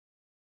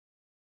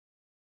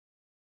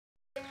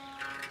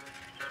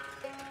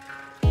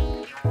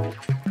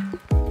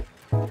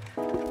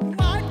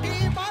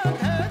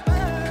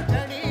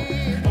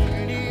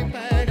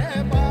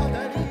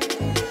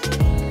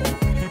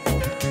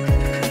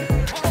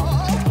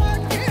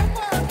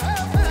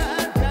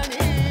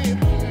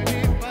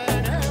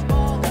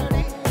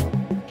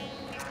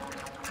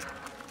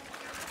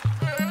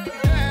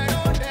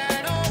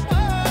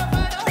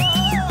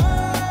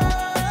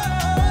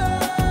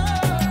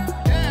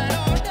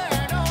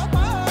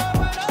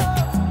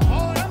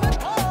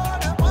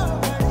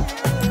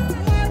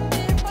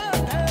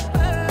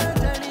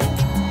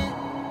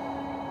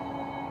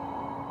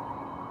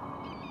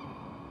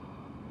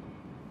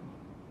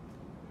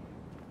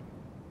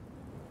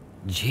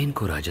जैन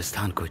को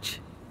राजस्थान कुछ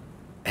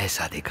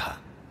ऐसा दिखा।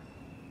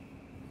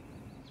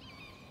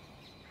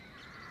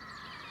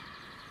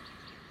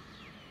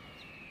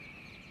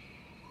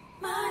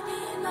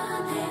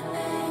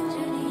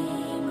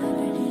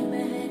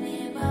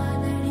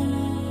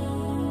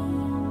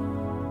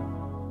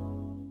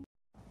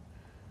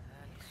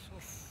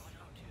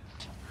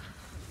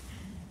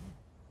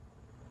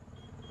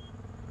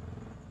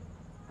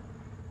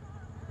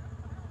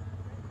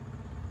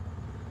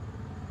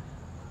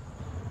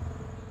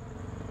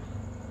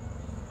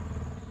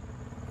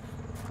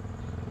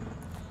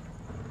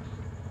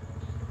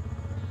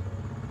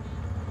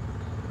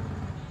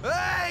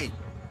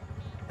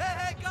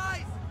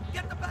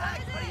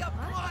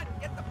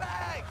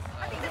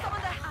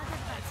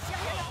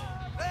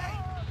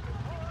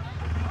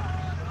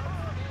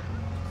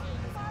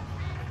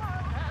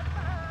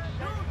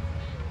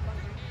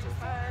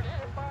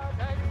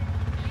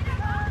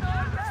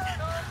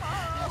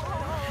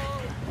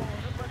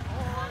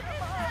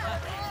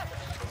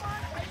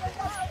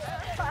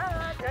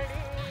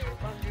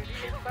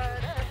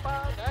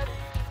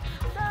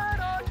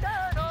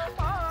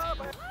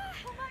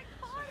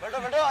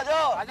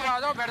 आ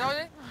जाओ बैठ जाओ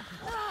जी।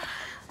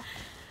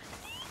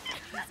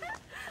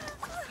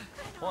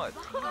 What?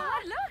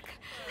 God, look!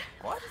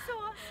 What? So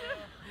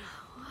awesome!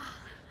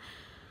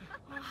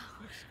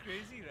 Looks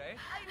crazy, right?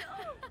 I know.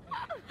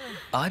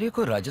 आर्य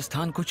को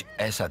राजस्थान कुछ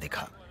ऐसा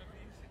दिखा।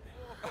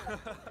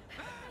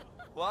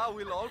 Wow,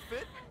 we'll all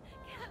fit.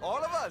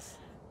 All of us.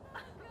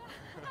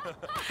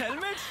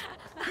 Helmets?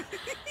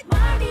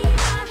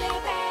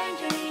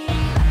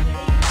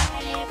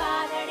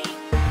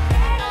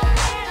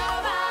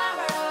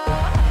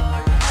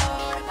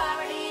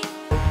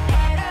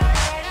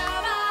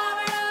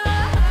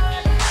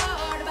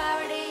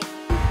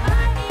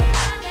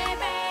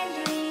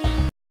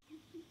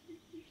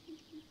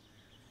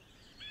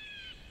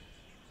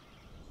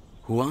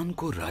 Hwan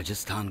को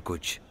राजस्थान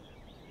कुछ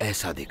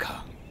ऐसा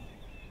दिखा।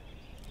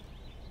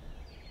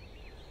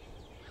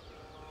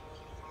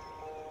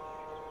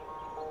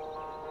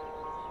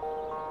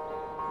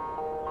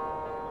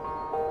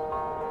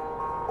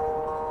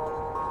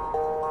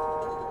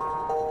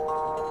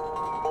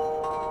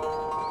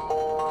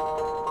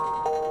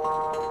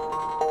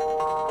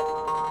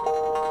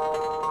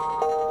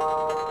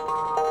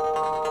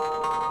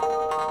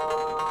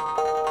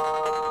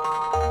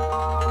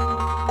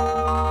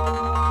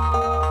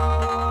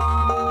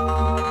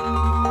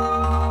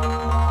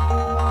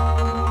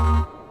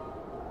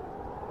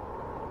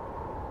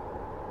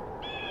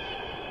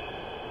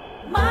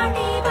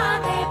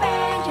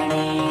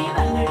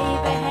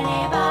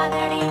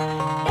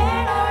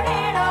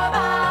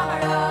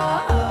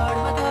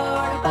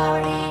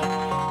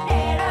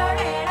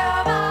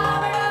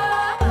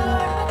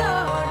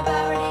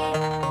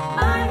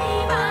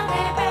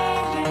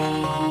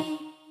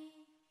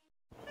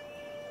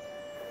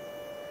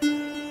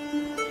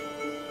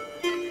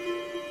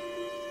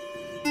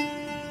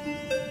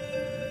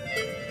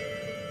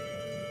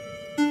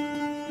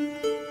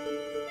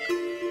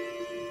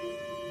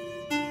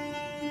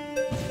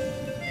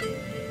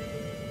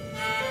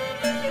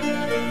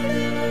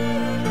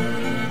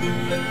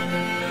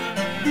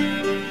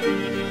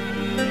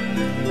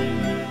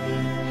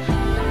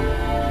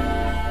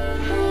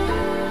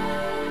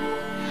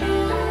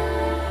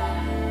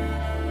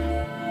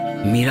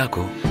 मीरा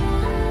को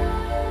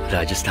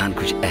राजस्थान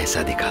कुछ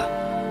ऐसा दिखा।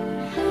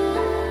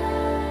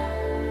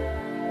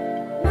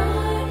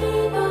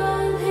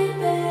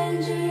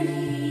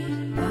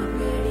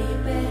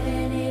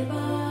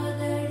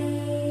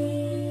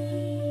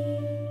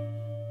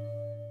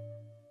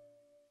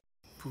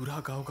 पूरा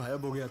गांव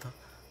गायब हो गया था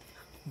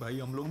भाई,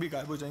 हम लोग भी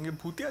गायब हो जाएंगे।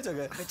 भूतिया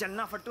जगह है।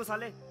 चलना फट्टू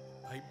साले।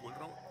 भाई बोल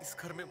रहा हूँ इस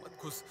घर में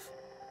मत घुस।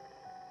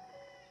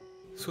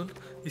 सुन,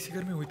 इसी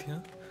घर में हुई थी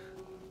हाँ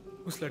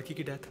उस लड़की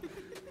की डेथ।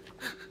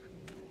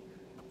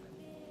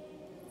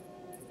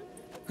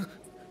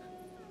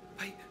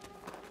 भाई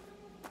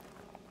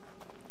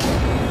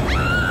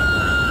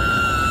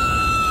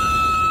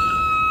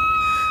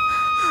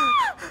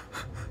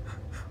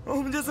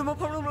मुझे समझ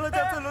पड़ रहा है।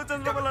 चलो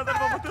चंद्र वाला दर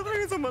बाबू तो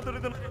नहीं समझ रहे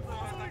थे।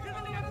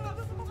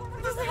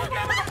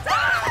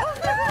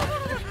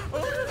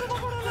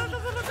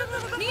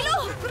 नीलू!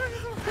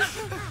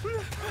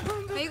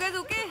 Are you guys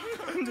okay?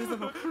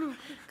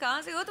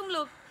 कहाँ से हो तुम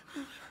लोग?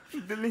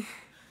 दिल्ली।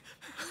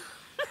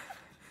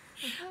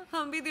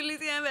 हम भी दिल्ली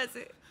से हैं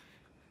वैसे।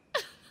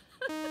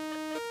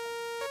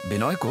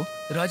 बिनोय को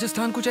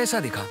राजस्थान कुछ ऐसा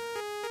दिखा।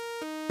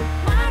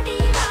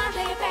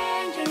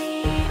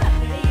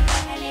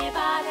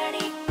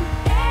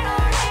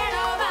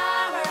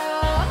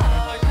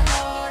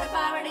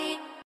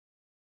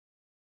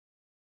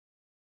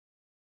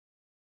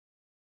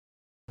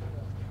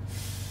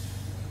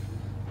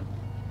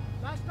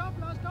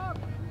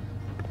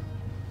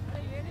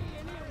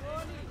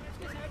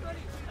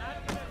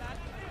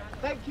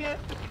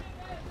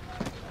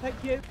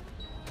 Thank you.